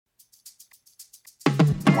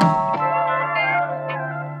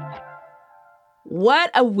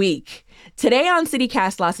What a week. Today on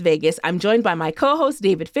CityCast Las Vegas, I'm joined by my co-host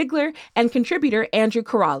David Figler and contributor Andrew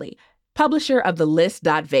Corrali, publisher of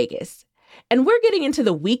thelist.vegas. And we're getting into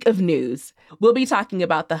the week of news. We'll be talking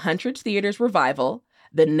about the Huntridge Theater's revival,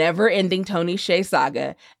 the never-ending Tony Hsieh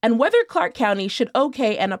saga, and whether Clark County should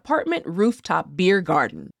okay an apartment rooftop beer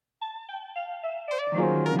garden.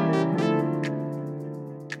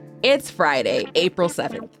 It's Friday, April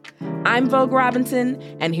 7th. I'm Vogue Robinson,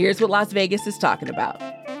 and here's what Las Vegas is talking about.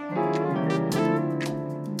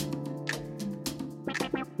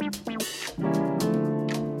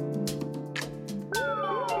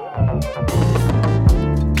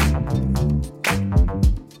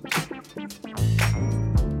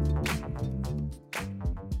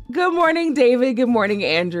 Good morning, David. Good morning,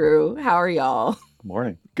 Andrew. How are y'all? Good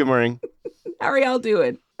morning. Good morning. How are y'all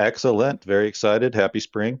doing? Excellent. Very excited. Happy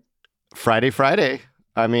spring. Friday.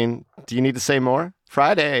 I mean, do you need to say more?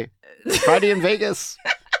 Friday in Vegas.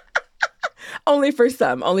 Only for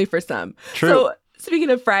some. True. So speaking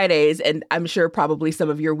of Fridays, and I'm sure probably some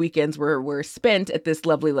of your weekends were spent at this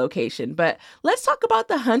lovely location, but let's talk about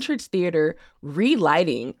the Huntridge Theater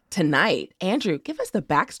relighting tonight. Andrew, give us the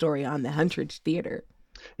backstory on the Huntridge Theater.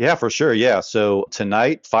 Yeah, for sure. Yeah. So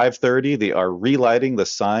tonight, 5:30, they are relighting the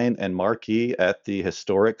sign and marquee at the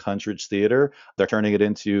historic Huntridge Theater. They're turning it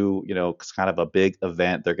into, kind of a big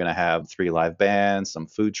event. They're going to have 3 live bands, some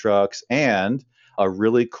food trucks, and a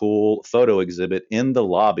really cool photo exhibit in the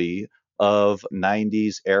lobby of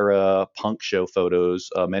 90s era punk show photos,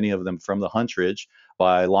 many of them from the Huntridge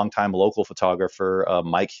by longtime local photographer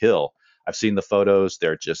Mike Hill. I've seen the photos.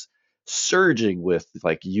 They're just surging with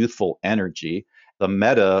like youthful energy. The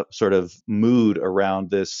meta sort of mood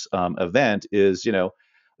around this event is,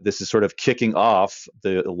 this is sort of kicking off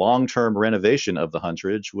the long-term renovation of the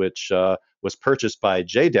Huntridge, which was purchased by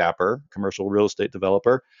Jay Dapper, commercial real estate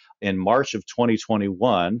developer, in March of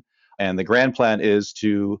 2021. And the grand plan is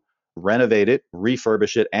to renovate it,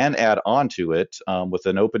 refurbish it, and add on to it with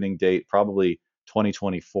an opening date probably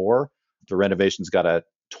 2024. The renovation's got a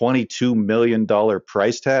 $22 million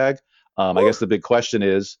price tag. I guess the big question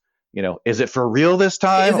is, is it for real this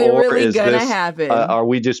time? Is it or really is gonna this, happen? Are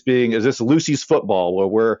we just is this Lucy's football where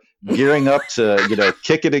we're gearing up to,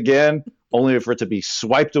 kick it again, only for it to be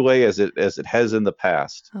swiped away as it has in the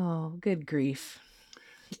past? Oh, good grief.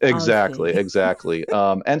 Exactly.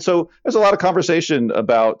 And so there's a lot of conversation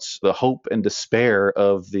about the hope and despair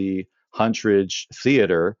of the Huntridge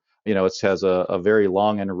Theater. It has a very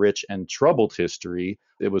long and rich and troubled history.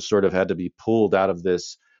 It was sort of had to be pulled out of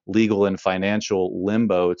this legal and financial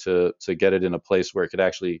limbo to get it in a place where it could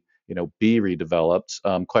actually, be redeveloped.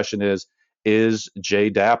 Question is Jay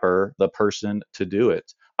Dapper the person to do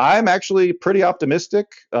it? I'm actually pretty optimistic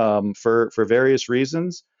for various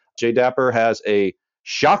reasons. Jay Dapper has a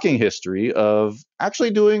shocking history of actually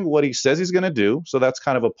doing what he says he's going to do. So that's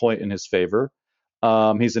kind of a point in his favor.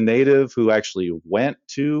 He's a native who actually went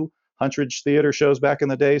to Huntridge Theater shows back in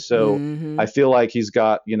the day. So I feel like he's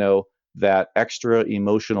got, that extra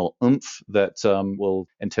emotional oomph that will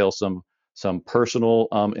entail some personal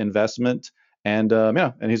investment. And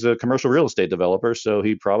and he's a commercial real estate developer, so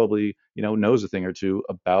he probably knows a thing or two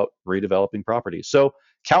about redeveloping properties. So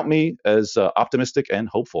count me as optimistic and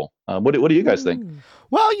hopeful. What do you guys think?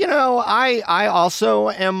 Well, I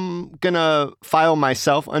also am going to file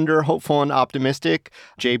myself under hopeful and optimistic.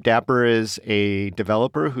 Jay Dapper is a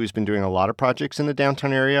developer who's been doing a lot of projects in the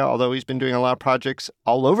downtown area, although he's been doing a lot of projects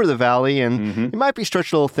all over the valley, and he might be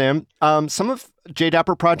stretched a little thin. Some of Jay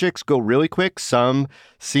Dapper projects go really quick. Some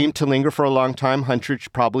seem to linger for a long time.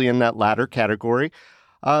 Huntridge probably in that latter category.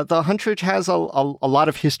 The Huntridge has a lot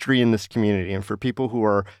of history in this community. And for people who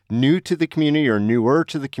are new to the community or newer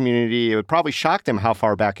to the community, it would probably shock them how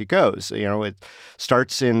far back it goes. It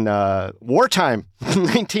starts in wartime,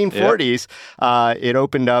 1940s. Yep. It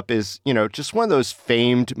opened up as, just one of those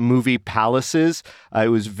famed movie palaces. It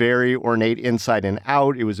was very ornate inside and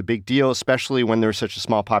out. It was a big deal, especially when there was such a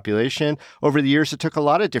small population. Over the years, it took a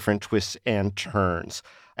lot of different twists and turns.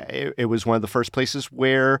 It was one of the first places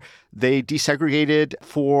where they desegregated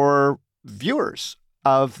for viewers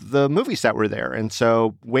of the movies that were there. And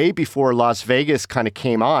so way before Las Vegas kind of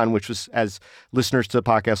came on, which was, as listeners to the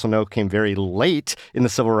podcast will know, came very late in the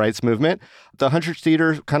civil rights movement, the Huntridge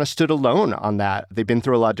Theater kind of stood alone on that. They've been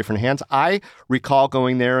through a lot of different hands. I recall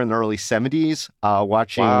going there in the early 70s,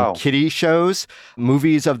 watching kiddie shows,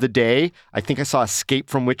 movies of the day. I think I saw Escape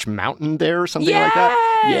from Witch Mountain there or something like that.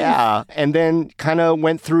 Yeah. And then kind of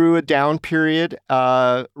went through a down period,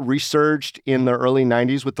 resurged in the early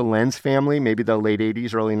 90s with the Lenz family, maybe the late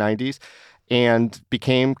 80s, early 90s. and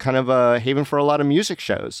became kind of a haven for a lot of music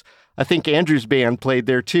shows. I think Andrew's band played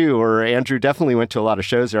there too, or Andrew definitely went to a lot of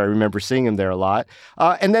shows there. I remember seeing him there a lot.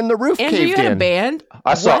 And then the roof Andrew, caved you had in. a band?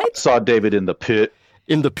 I saw David in the pit.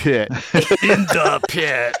 In the pit. In the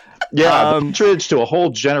pit. Yeah, Huntridge, to a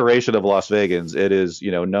whole generation of Las Vegans, it is,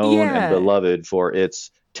 known and beloved for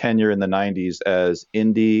its tenure in the 90s as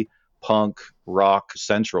indie, punk, rock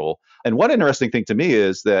central. And one interesting thing to me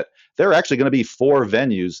is that there are actually going to be 4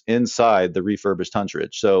 venues inside the refurbished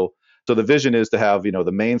Huntridge. So the vision is to have,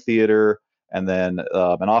 the main theater and then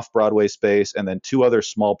an off-Broadway space and then 2 other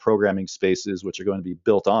small programming spaces, which are going to be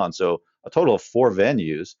built on. So a total of 4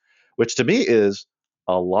 venues, which to me is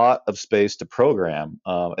a lot of space to program.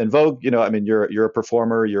 And Vogue, you're a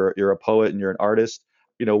performer, you're a poet, and you're an artist.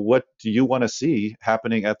 What do you want to see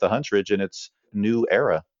happening at the Huntridge in its new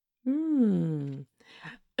era? And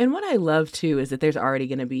what I love too is that there's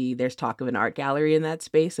talk of an art gallery in that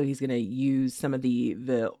space. So he's going to use some of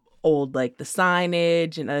the old, like the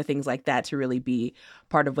signage and other things like that to really be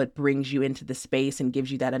part of what brings you into the space and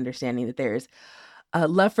gives you that understanding that there's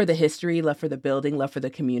love for the history, love for the building, love for the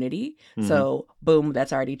community. Mm-hmm. So boom,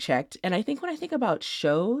 that's already checked. And I think when I think about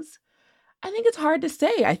shows, I think it's hard to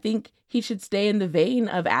say. I think he should stay in the vein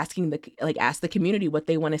of ask the community what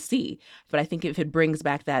they want to see. But I think if it brings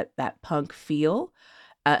back that punk feel,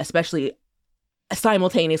 especially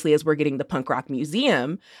simultaneously as we're getting the punk rock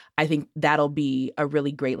museum, I think that'll be a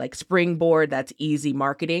really great springboard. That's easy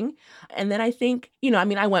marketing. And then I think,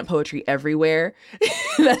 I want poetry everywhere.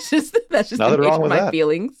 that's just Nothing wrong with my that.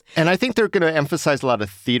 feelings. And I think they're going to emphasize a lot of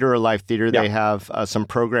theater, live theater. Yeah. They have some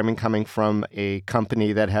programming coming from a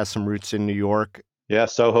company that has some roots in New York. Yeah,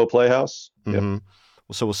 Soho Playhouse. Mm-hmm. Yep.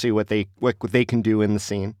 So we'll see what they can do in the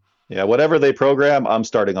scene. Yeah, whatever they program, I'm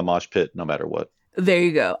starting a mosh pit no matter what. There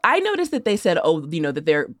you go. I noticed that they said, that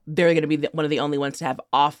they're going to be one of the only ones to have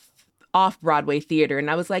off Broadway theater,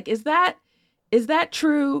 and I was like, is that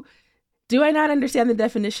true? Do I not understand the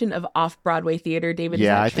definition of off Broadway theater, David?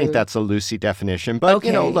 Yeah, I think that's a loosey definition. But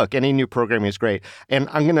okay. Look, any new programming is great, and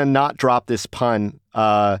I'm going to not drop this pun.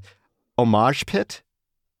 Homage pit.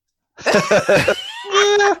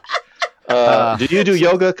 Do you do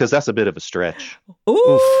yoga? Because that's a bit of a stretch.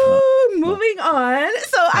 Ooh, moving on.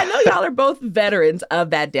 So I know y'all are both veterans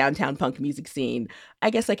of that downtown punk music scene. I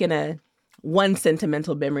guess in one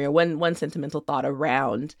sentimental memory or one sentimental thought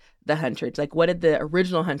around the Huntridge. What did the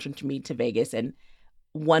original Huntridge mean to Vegas, and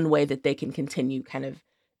one way that they can continue kind of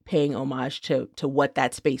paying homage to what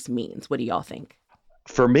that space means? What do y'all think?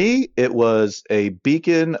 For me, it was a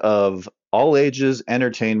beacon of all ages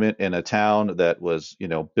entertainment in a town that was,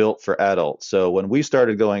 built for adults. So when we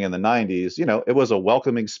started going in the 90s, it was a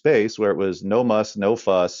welcoming space where it was no muss, no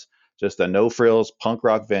fuss, just a no frills punk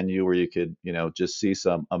rock venue where you could, just see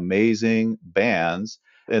some amazing bands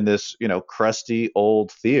in this, crusty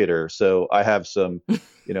old theater. So I have some,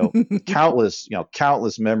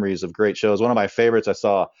 countless memories of great shows. One of my favorites, I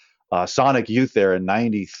saw Sonic Youth there in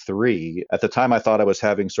 93. At the time, I thought I was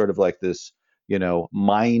having sort of this,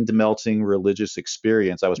 mind-melting religious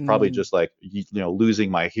experience. I was probably just losing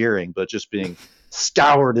my hearing, but just being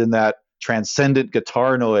scoured in that transcendent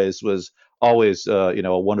guitar noise was always, a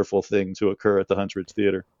wonderful thing to occur at the Huntridge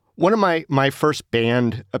Theater. One of my first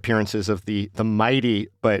band appearances of the mighty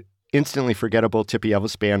but instantly forgettable Tippy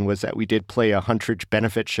Elvis Band was that we did play a Huntridge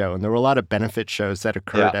benefit show, and there were a lot of benefit shows that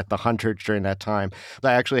occurred at the Huntridge during that time.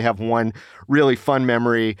 I actually have one really fun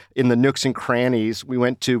memory in the nooks and crannies. We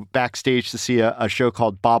went to backstage to see a show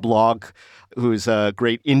called Bob Log, who's a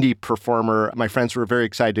great indie performer. My friends were very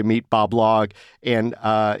excited to meet Bob Log, and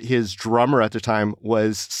his drummer at the time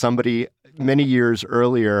was somebody many years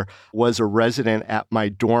earlier was a resident at my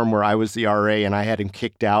dorm where I was the RA, and I had him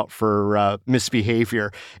kicked out for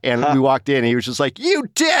misbehavior. And we walked in and he was just like, "You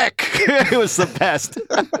dick!" It was the best.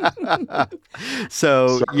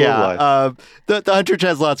 So yeah, the Huntridge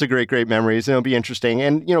has lots of great memories, and it'll be interesting.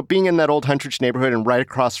 And, being in that old Huntridge neighborhood and right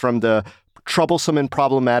across from the troublesome and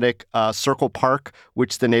problematic Circle Park,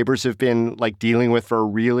 which the neighbors have been dealing with for a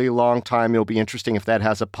really long time. It'll be interesting if that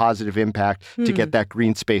has a positive impact to get that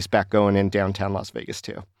green space back going in downtown Las Vegas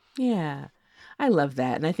too. Yeah, I love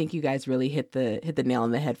that. And I think you guys really hit the nail on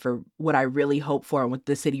the head for what I really hope for and what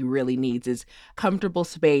the city really needs is comfortable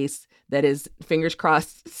space that is, fingers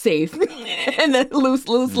crossed, safe and then loose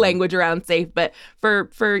language around safe. But for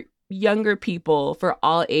younger people, for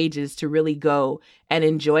all ages, to really go and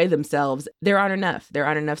enjoy themselves, there aren't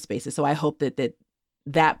enough spaces. So I hope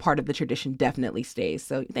that part of the tradition definitely stays.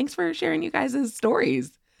 So thanks for sharing you guys'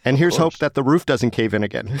 stories. And here's hope that the roof doesn't cave in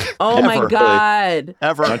again. Oh my God.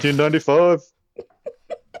 Ever. 1995.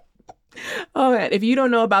 Oh man, if you don't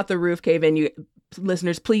know about the roof cave in,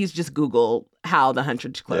 listeners, please just Google how the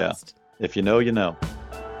Huntridge closed. Yeah. If you know, you know.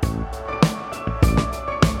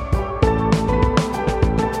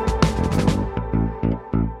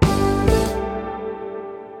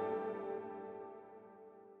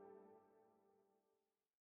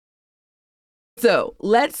 So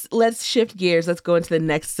let's shift gears. Let's go into the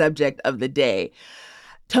next subject of the day.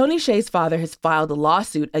 Tony Hsieh's father has filed a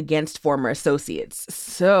lawsuit against former associates.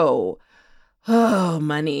 So,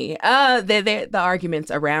 money. The arguments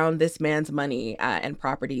around this man's money and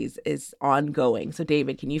properties is ongoing. So,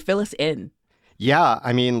 David, can you fill us in? Yeah,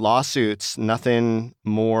 I mean, lawsuits, nothing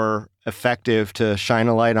more effective to shine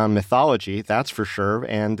a light on mythology, that's for sure.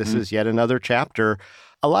 And this is yet another chapter.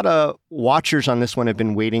 A lot of watchers on this one have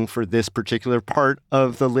been waiting for this particular part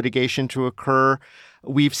of the litigation to occur.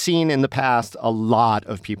 We've seen in the past a lot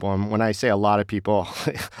of people, and when I say a lot of people,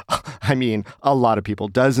 I mean a lot of people,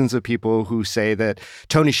 dozens of people who say that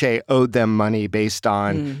Tony Hsieh owed them money based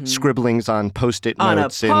on scribblings on Post-it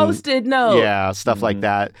notes. On a Post-it note. Yeah, stuff like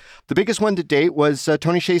that. The biggest one to date was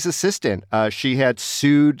Tony Hsieh's assistant. She had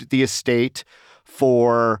sued the estate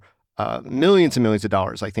for millions and millions of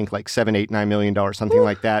dollars, I think like $7, $8, $9 million, something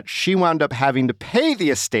like that. She wound up having to pay the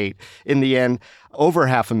estate in the end over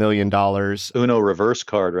 $500,000. Uno reverse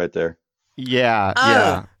card right there.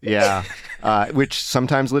 Yeah. Which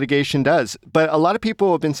sometimes litigation does. But a lot of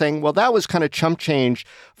people have been saying, well, that was kind of chump change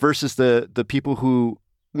versus the people who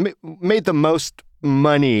made the most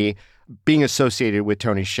money being associated with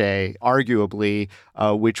Tony Hsieh, arguably,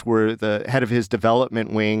 which were the head of his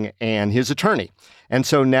development wing and his attorney. And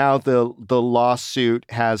so now the lawsuit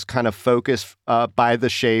has kind of focused by the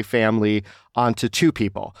Hsieh family onto two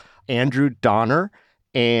people, Andrew Donner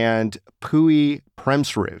and Pui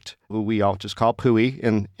Premsrud, who we all just call Pui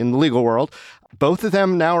in the legal world. Both of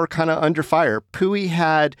them now are kind of under fire. Pui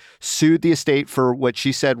had sued the estate for what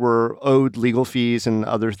she said were owed legal fees and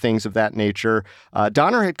other things of that nature.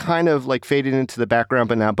 Donner had kind of like faded into the background,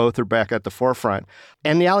 but now both are back at the forefront.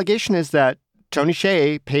 And the allegation is that Tony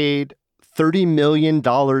Hsieh paid $30 million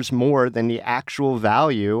more than the actual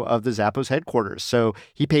value of the Zappos headquarters. So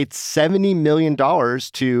he paid $70 million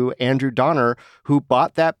to Andrew Donner, who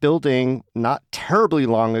bought that building not terribly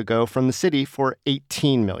long ago from the city for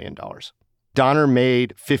 $18 million. Donner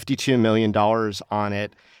made $52 million on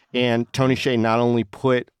it, and Tony Hsieh not only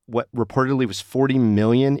put what reportedly was $40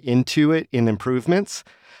 million into it in improvements,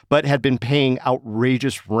 but had been paying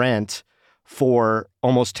outrageous rent for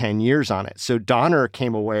almost 10 years on it. So Donner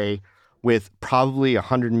came away with probably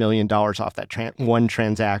 $100 million off that one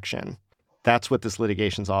transaction. That's what this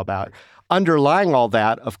litigation is all about. Underlying all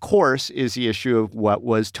that, of course, is the issue of what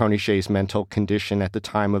was Tony Hsieh's mental condition at the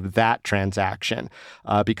time of that transaction,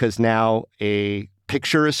 because now a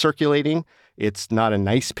picture is circulating. It's not a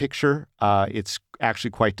nice picture. It's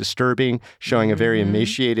actually quite disturbing, showing a very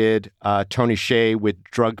emaciated Tony Hsieh with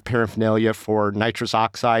drug paraphernalia for nitrous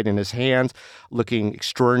oxide in his hands, looking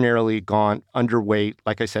extraordinarily gaunt, underweight,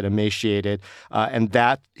 like I said, emaciated. And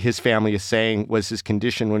that, his family is saying, was his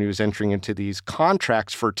condition when he was entering into these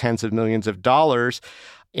contracts for tens of millions of dollars.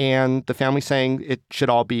 And the family saying it should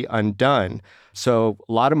all be undone. So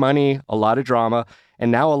a lot of money, a lot of drama,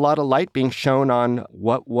 and now a lot of light being shown on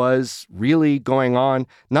what was really going on,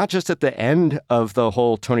 not just at the end of the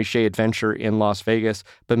whole Tony Hsieh adventure in Las Vegas,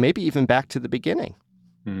 but maybe even back to the beginning.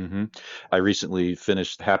 Mm-hmm. I recently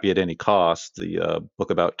finished Happy at Any Cost, the book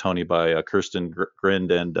about Tony by Kirsten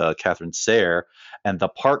Grind and Catherine Sayre. And the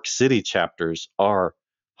Park City chapters are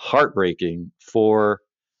heartbreaking for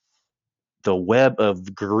the web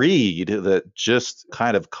of greed that just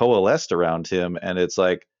kind of coalesced around him. And it's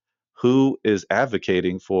like, who is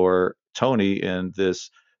advocating for Tony in this,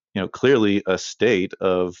 clearly a state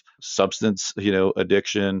of substance,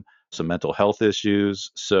 addiction, some mental health issues.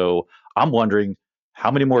 So I'm wondering how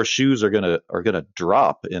many more shoes are gonna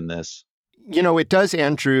drop in this. It does,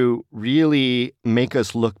 Andrew, really make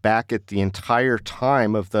us look back at the entire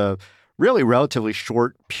time of the really relatively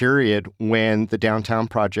short period when the downtown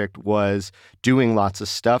project was doing lots of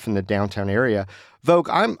stuff in the downtown area. Vogue,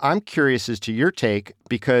 I'm curious as to your take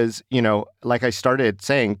because, like I started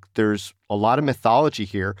saying, there's a lot of mythology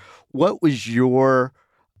here. What was your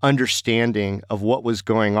understanding of what was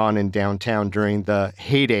going on in downtown during the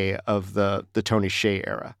heyday of the Tony Hsieh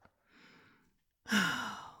era?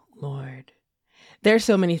 Lord. There's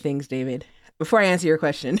so many things, David. Before I answer your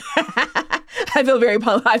question, I feel very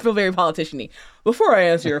politician-y. Before I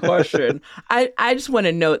answer your question, I just want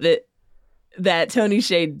to note that Tony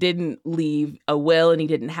Hsieh didn't leave a will and he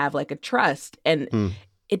didn't have like a trust. And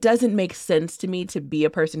it doesn't make sense to me to be a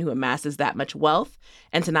person who amasses that much wealth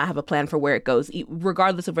and to not have a plan for where it goes,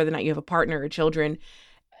 regardless of whether or not you have a partner or children.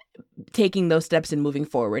 taking those steps and moving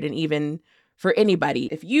forward. And even for anybody,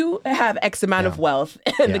 if you have X amount of wealth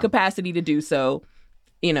and the capacity to do so,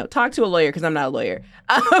 talk to a lawyer, because I'm not a lawyer.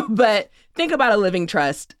 But think about a living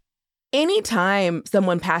trust. Anytime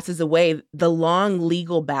someone passes away, the long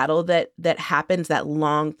legal battle that happens, that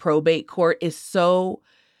long probate court, is so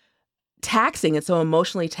taxing. It's so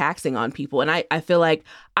emotionally taxing on people. And I feel like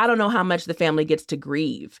I don't know how much the family gets to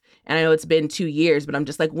grieve. And I know it's been 2 years, but I'm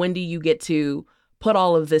just like, when do you get to put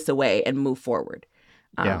all of this away and move forward?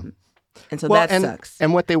 And so that sucks.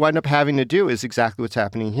 And what they wind up having to do is exactly what's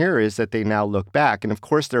happening here, is that they now look back. And of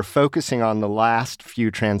course, they're focusing on the last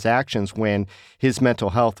few transactions when his mental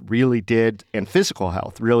health really did, and physical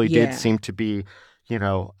health really did seem to be,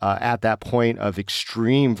 at that point of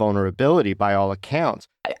extreme vulnerability by all accounts.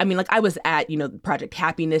 I mean, like, I was at, Project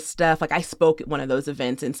Happiness stuff. Like, I spoke at one of those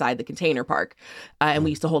events inside the container park. And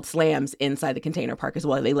we used to hold slams inside the container park as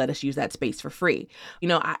well. They let us use that space for free.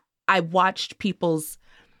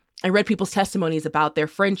 I read people's testimonies about their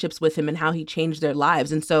friendships with him and how he changed their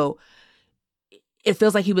lives. And so it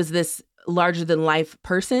feels like he was this larger than life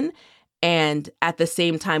person. And at the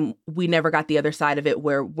same time, we never got the other side of it,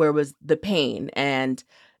 where was the pain, and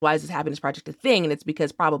why is this happiness project a thing? And it's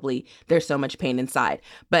because probably there's so much pain inside.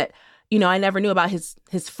 But, I never knew about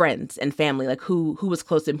his friends and family, like who was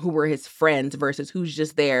close to him, who were his friends versus who's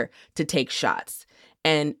just there to take shots.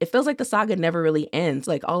 And it feels like the saga never really ends.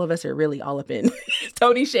 Like, all of us are really all up in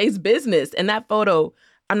Tony Hsieh's business. And that photo,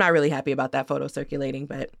 I'm not really happy about that photo circulating.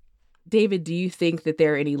 But David, do you think that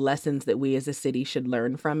there are any lessons that we as a city should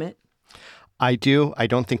learn from it? I do. I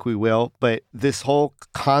don't think we will. But this whole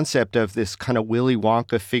concept of this kind of Willy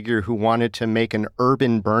Wonka figure who wanted to make an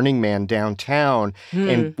urban Burning Man downtown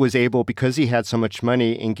and was able, because he had so much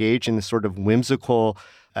money, engage in this sort of whimsical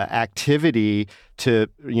activity to,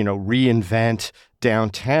 reinvent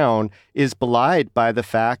downtown, is belied by the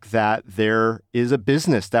fact that there is a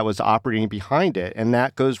business that was operating behind it. And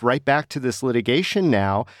that goes right back to this litigation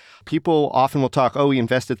now. People often will talk, we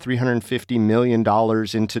invested $350 million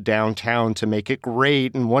into downtown to make it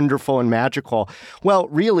great and wonderful and magical. Well,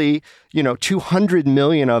 really, $200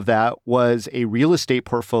 million of that was a real estate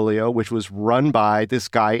portfolio, which was run by this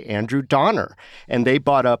guy, Andrew Donner. And they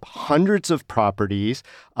bought up hundreds of properties,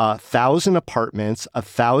 1,000 apartments,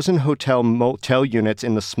 1,000 motel units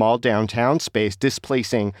in the small downtown space,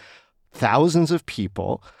 displacing thousands of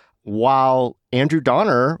people, while Andrew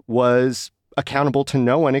Donner was accountable to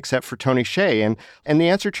no one except for Tony Hsieh. And the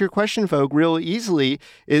answer to your question, Vogue, real easily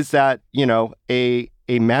is that, a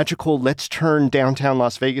magical let's turn downtown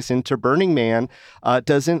Las Vegas into Burning Man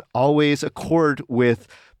doesn't always accord with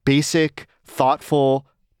basic, thoughtful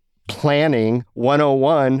planning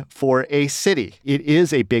 101 for a city. It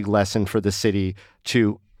is a big lesson for the city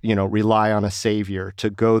to rely on a savior, to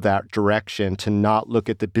go that direction, to not look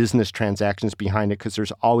at the business transactions behind it, because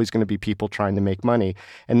there's always going to be people trying to make money.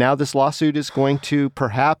 And now this lawsuit is going to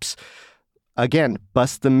perhaps, again,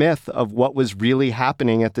 bust the myth of what was really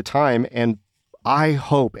happening at the time. And I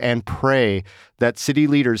hope and pray that city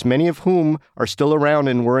leaders, many of whom are still around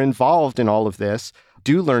and were involved in all of this,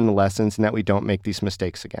 do learn the lessons and that we don't make these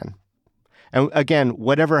mistakes again. And again,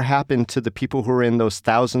 whatever happened to the people who were in those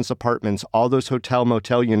thousands of apartments, all those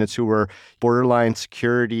motel units who were borderline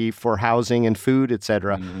security for housing and food, et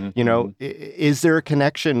cetera, is there a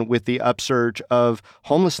connection with the upsurge of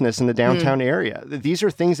homelessness in the downtown area? These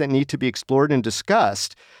are things that need to be explored and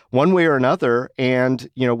discussed one way or another. And,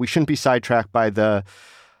 we shouldn't be sidetracked by the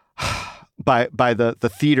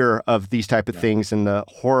the theater of these type of things and the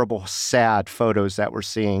horrible, sad photos that we're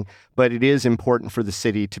seeing. But it is important for the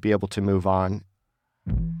city to be able to move on.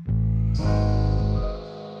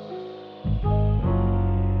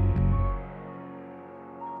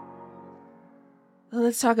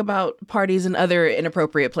 Let's talk about parties and other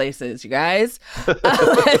inappropriate places, you guys.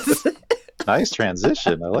 Nice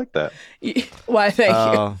transition. I like that. Why, thank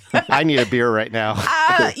you. I need a beer right now.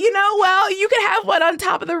 Well, you can have one on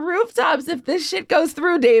top of the rooftops if this shit goes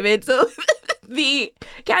through, David. So the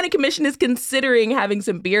county commission is considering having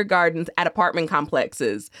some beer gardens at apartment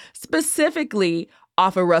complexes, specifically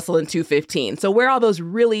off of Russell and 215. So where all those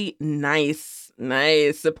really nice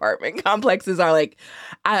apartment complexes are, like,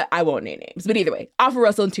 I won't name names, but either way, off of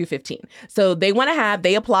Russell and 215. So they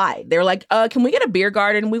applied. They're like, can we get a beer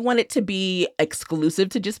garden? We want it to be exclusive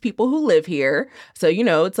to just people who live here. So,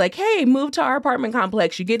 it's like, hey, move to our apartment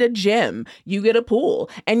complex. You get a gym, you get a pool,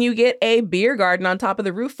 and you get a beer garden on top of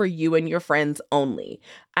the roof for you and your friends only.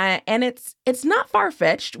 And it's not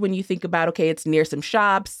far-fetched when you think about, okay, it's near some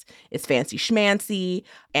shops, it's fancy schmancy,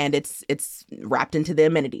 and it's wrapped into the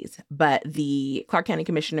amenities. But the the Clark County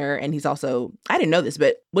Commissioner, and he's also, I didn't know this,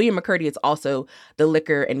 but William McCurdy is also the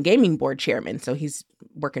Liquor and Gaming Board Chairman. So he's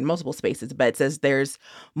working multiple spaces, but it says there's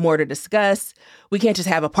more to discuss. We can't just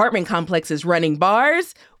have apartment complexes running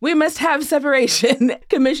bars. We must have separation.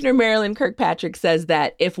 Commissioner Marilyn Kirkpatrick says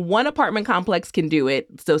that if one apartment complex can do it,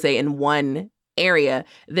 so say in one area,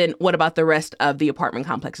 then what about the rest of the apartment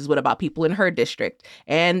complexes? What about people in her district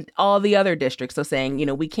and all the other districts? So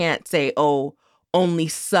saying, we can't say, oh, only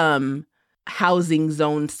some housing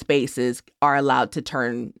zone spaces are allowed to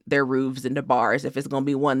turn their roofs into bars. If it's going to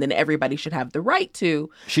be one, then everybody should have the right to.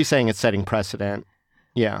 She's saying it's setting precedent.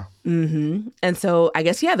 Yeah. Mm-hmm. And so I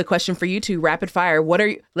guess, the question for you two, rapid fire,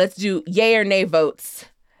 let's do yay or nay votes.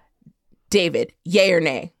 David, yay or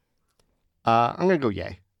nay? I'm going to go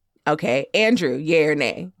yay. Okay. Andrew, yay or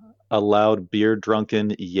nay? A loud beer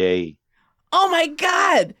drunken yay. Oh my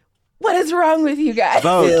God. What is wrong with you guys?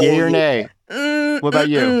 Vote yay or nay. What about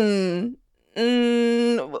you?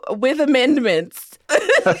 With amendments.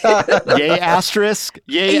 Yay asterisk?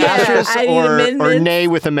 Yay asterisk or nay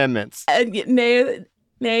with amendments? Nay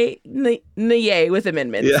yay with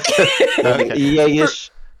amendments. Yeah. Okay. Yayish.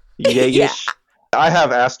 Yayish. Yeah. I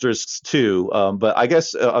have asterisks too, but I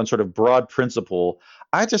guess on sort of broad principle,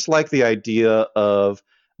 I just like the idea of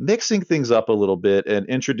mixing things up a little bit and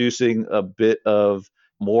introducing a bit of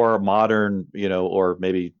more modern, or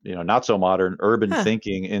maybe, not so modern urban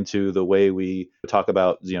thinking into the way we talk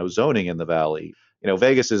about, zoning in the Valley.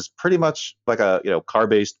 Vegas is pretty much like a,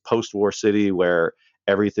 car-based post-war city where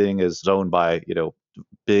everything is zoned by,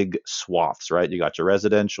 big swaths, right? You got your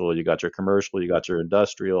residential, you got your commercial, you got your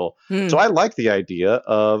industrial. So I like the idea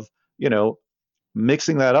of,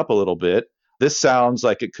 mixing that up a little bit. This sounds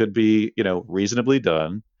like it could be, reasonably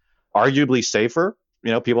done, arguably safer.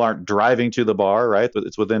 People aren't driving to the bar, right? But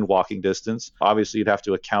it's within walking distance. Obviously, you'd have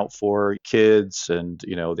to account for kids and,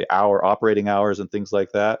 the operating hours and things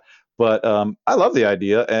like that. But I love the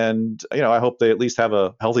idea. And, I hope they at least have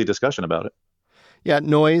a healthy discussion about it. Yeah,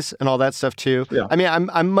 noise and all that stuff too. Yeah. I mean,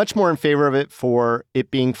 I'm much more in favor of it for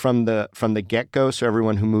it being from the get-go, so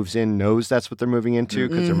everyone who moves in knows that's what they're moving into,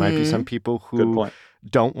 because there might be some people who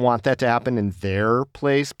don't want that to happen in their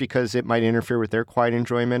place because it might interfere with their quiet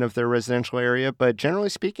enjoyment of their residential area. But generally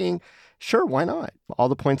speaking, sure, why not? All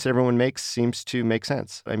the points that everyone makes seems to make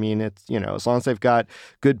sense. I mean, it's, as long as they've got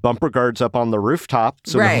good bumper guards up on the rooftop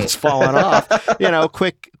so no one's falling off,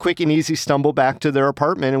 quick and easy stumble back to their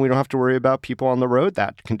apartment, and we don't have to worry about people on the road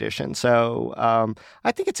that condition. So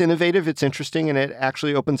I think it's innovative, it's interesting, and it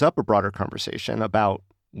actually opens up a broader conversation about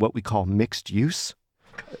what we call mixed use.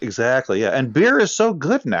 Exactly. Yeah. And beer is so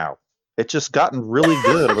good now. It's just gotten really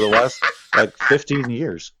good over the last 15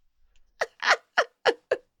 years.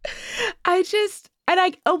 I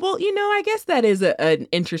guess that is an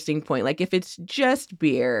interesting point. Like if it's just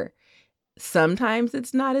beer, sometimes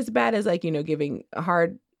it's not as bad as giving a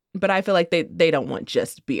hard, but I feel like they don't want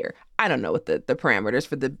just beer. I don't know what the parameters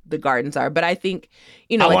for the gardens are, but I think,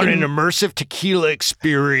 I want an immersive tequila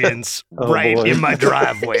experience in my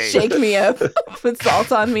driveway. Shake me up, put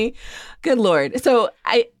salt on me. Good Lord. So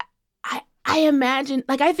I imagine,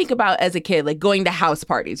 I think about as a kid, going to house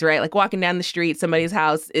parties, right? Like walking down the street, somebody's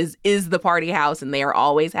house is the party house and they are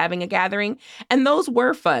always having a gathering. And those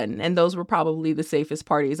were fun. And those were probably the safest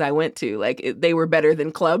parties I went to. They were better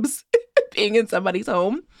than clubs being in somebody's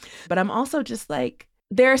home. But I'm also just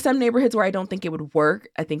there are some neighborhoods where I don't think it would work.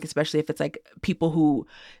 I think especially if it's people who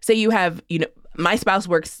say you have, my spouse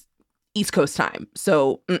works East Coast time.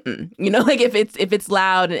 So, if it's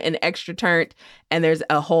loud and extra turnt and there's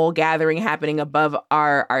a whole gathering happening above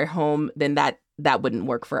our home, then that wouldn't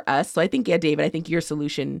work for us. So I think, David, I think your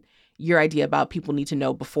solution, your idea about people need to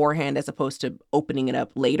know beforehand as opposed to opening it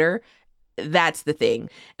up later, that's the thing.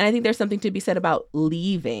 And I think there's something to be said about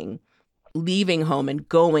leaving home and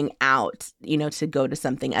going out, to go to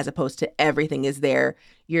something as opposed to everything is there.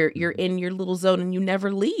 You're in your little zone and you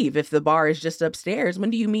never leave. If the bar is just upstairs, when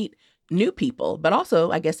do you meet new people? But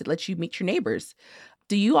also, I guess it lets you meet your neighbors.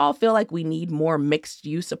 Do you all feel like we need more mixed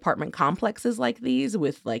use apartment complexes like these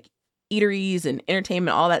with eateries and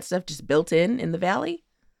entertainment, all that stuff just built in the Valley?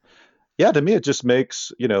 Yeah, to me, it just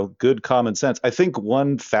makes, good common sense. I think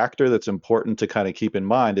one factor that's important to kind of keep in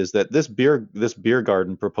mind is that this beer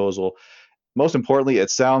garden proposal, most importantly,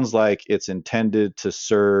 it sounds like it's intended to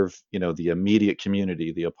serve, the immediate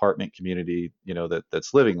community, the apartment community,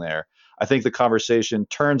 that's living there. I think the conversation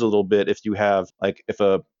turns a little bit if you have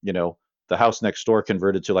the house next door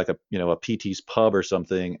converted to a PT's pub or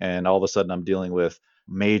something, and all of a sudden I'm dealing with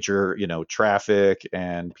major, traffic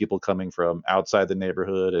and people coming from outside the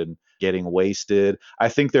neighborhood and getting wasted. I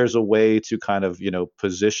think there's a way to kind of,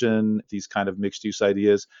 position these kind of mixed use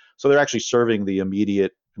ideas so they're actually serving the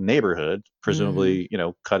immediate neighborhood, presumably,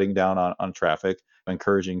 cutting down on traffic,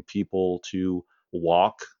 encouraging people to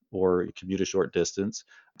walk or commute a short distance.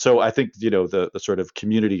 So I think, the sort of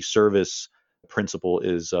community service principle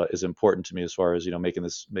is important to me as far as, making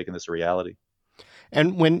this a reality.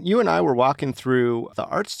 And when you and I were walking through the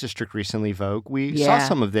Arts District recently, Vogue, we saw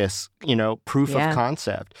some of this, proof of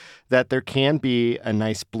concept that there can be a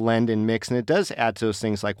nice blend and mix. And it does add to those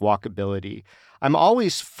things like walkability. I'm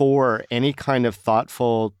always for any kind of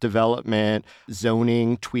thoughtful development,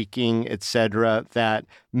 zoning, tweaking, et cetera, that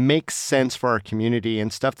makes sense for our community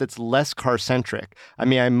and stuff that's less car-centric. I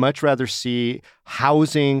mean, I much rather see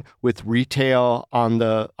housing with retail on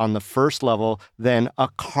the first level than a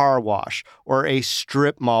car wash or a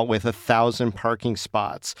strip mall with 1,000 parking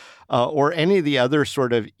spots or any of the other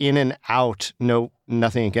sort of in and out.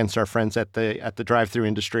 Nothing against our friends at the drive-through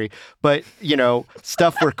industry, but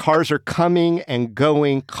stuff where cars are coming and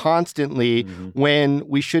going constantly when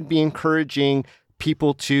we should be encouraging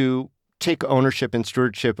people to take ownership and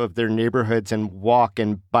stewardship of their neighborhoods and walk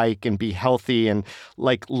and bike and be healthy and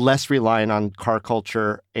like less reliant on car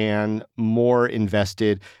culture and more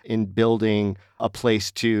invested in building a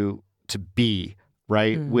place to be,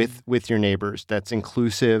 right? With your neighbors that's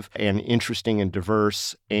inclusive and interesting and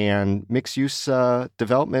diverse, and mixed use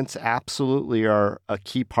developments absolutely are a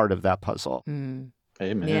key part of that puzzle. Amen.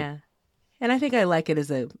 Yeah. And I think I like it as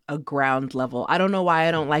a ground level. I don't know why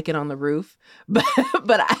I don't like it on the roof, but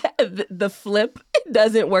the flip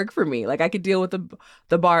doesn't work for me. Like I could deal with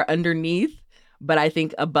the bar underneath, but I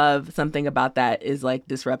think above, something about that is like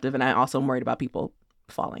disruptive. And I also am worried about people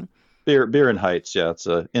falling. Beer and heights, yeah, it's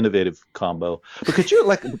an innovative combo. But could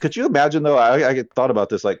you imagine though? I thought about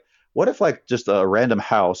this. Like, what if like just a random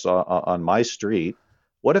house on my street?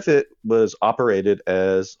 What if it was operated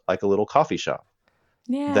as like a little coffee shop?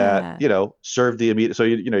 Yeah. That, serve the immediate, so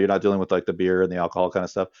you're not dealing with like the beer and the alcohol kind of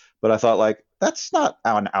stuff. But I thought like that's not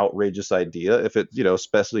an outrageous idea if it,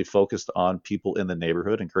 especially focused on people in the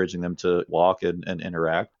neighborhood, encouraging them to walk and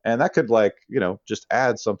interact. And that could like, just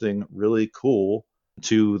add something really cool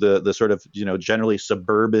to the sort of, generally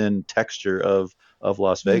suburban texture of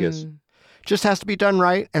Las Vegas. Just has to be done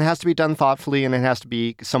right, and it has to be done thoughtfully, and it has to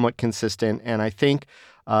be somewhat consistent. And I think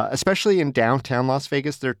especially in downtown Las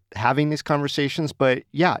Vegas, they're having these conversations. But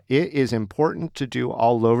yeah, it is important to do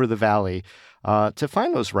all over the valley to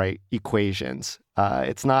find those right equations.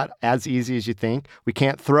 It's not as easy as you think. We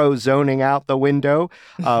can't throw zoning out the window.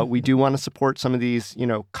 We do want to support some of these,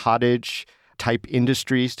 cottage type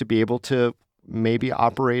industries to be able to maybe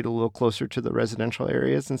operate a little closer to the residential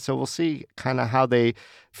areas. And so we'll see kind of how they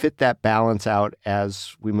fit that balance out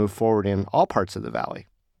as we move forward in all parts of the valley.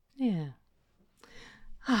 Yeah.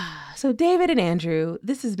 So David and Andrew,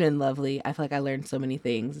 this has been lovely. I feel like I learned so many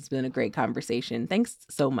things. It's been a great conversation. Thanks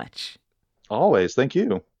so much. Always. Thank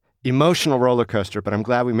you. Emotional roller coaster, but I'm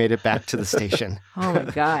glad we made it back to the station. Oh my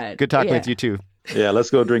God. Good talking with you too. Yeah,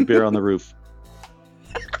 let's go drink beer on the roof.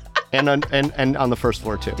 And on the first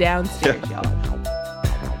floor too. Downstairs, y'all.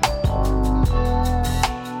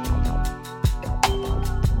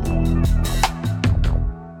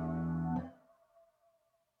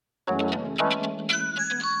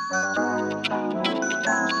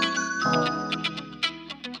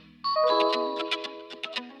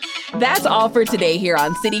 That's all for today here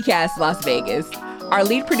on CityCast Las Vegas. Our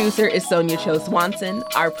lead producer is Sonia Cho Swanson.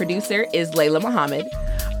 Our producer is Layla Muhammad.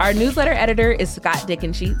 Our newsletter editor is Scott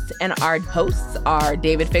Dickensheets, and our hosts are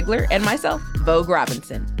David Figler and myself, Vogue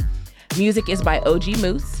Robinson. Music is by OG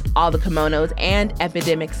Moose, All the Kimonos, and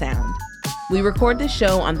Epidemic Sound. We record this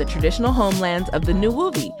show on the traditional homelands of the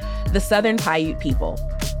Nuwuvi, the Southern Paiute people.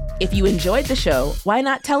 If you enjoyed the show, why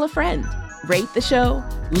not tell a friend? Rate the show,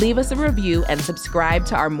 leave us a review, and subscribe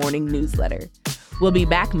to our morning newsletter. We'll be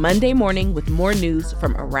back Monday morning with more news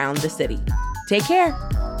from around the city. Take care.